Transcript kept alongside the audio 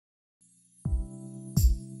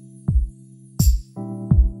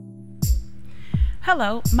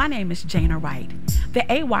Hello, my name is Jana Wright, the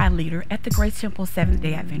AY leader at the Grace Temple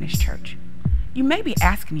Seventh-day Adventist Church. You may be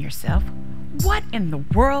asking yourself, what in the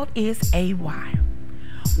world is AY?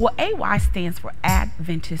 Well, AY stands for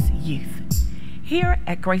Adventist Youth. Here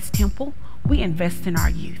at Grace Temple, we invest in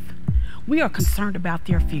our youth. We are concerned about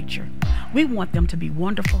their future. We want them to be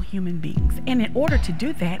wonderful human beings. And in order to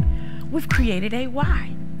do that, we've created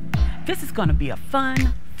AY. This is going to be a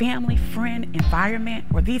fun, family, friend environment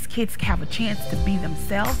where these kids have a chance to be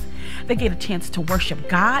themselves. They get a chance to worship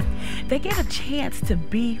God. They get a chance to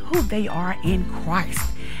be who they are in Christ.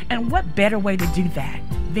 And what better way to do that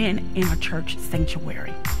than in a church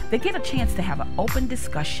sanctuary? They get a chance to have an open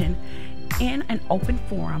discussion in an open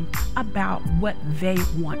forum about what they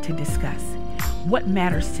want to discuss, what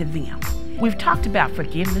matters to them. We've talked about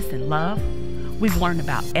forgiveness and love. We've learned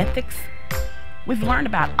about ethics. We've learned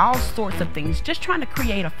about all sorts of things, just trying to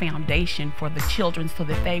create a foundation for the children so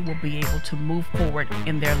that they will be able to move forward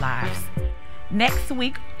in their lives. Next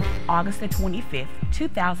week, August the 25th,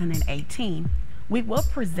 2018, we will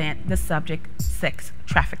present the subject, sex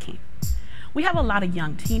trafficking. We have a lot of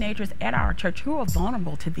young teenagers at our church who are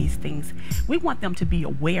vulnerable to these things. We want them to be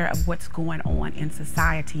aware of what's going on in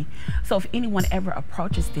society, so if anyone ever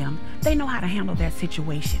approaches them, they know how to handle that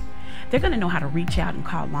situation. They're going to know how to reach out and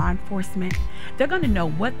call law enforcement. They're going to know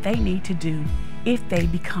what they need to do if they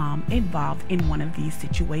become involved in one of these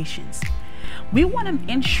situations. We want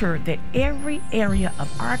to ensure that every area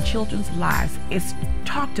of our children's lives is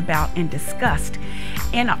talked about and discussed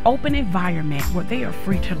in an open environment where they are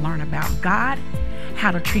free to learn about God,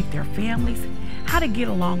 how to treat their families, how to get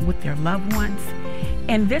along with their loved ones.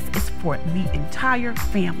 And this is for the entire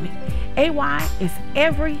family. AY is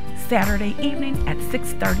every Saturday evening at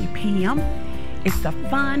 6:30 p.m. It's a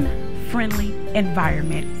fun, friendly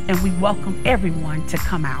environment, and we welcome everyone to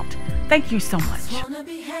come out. Thank you so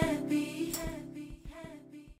much.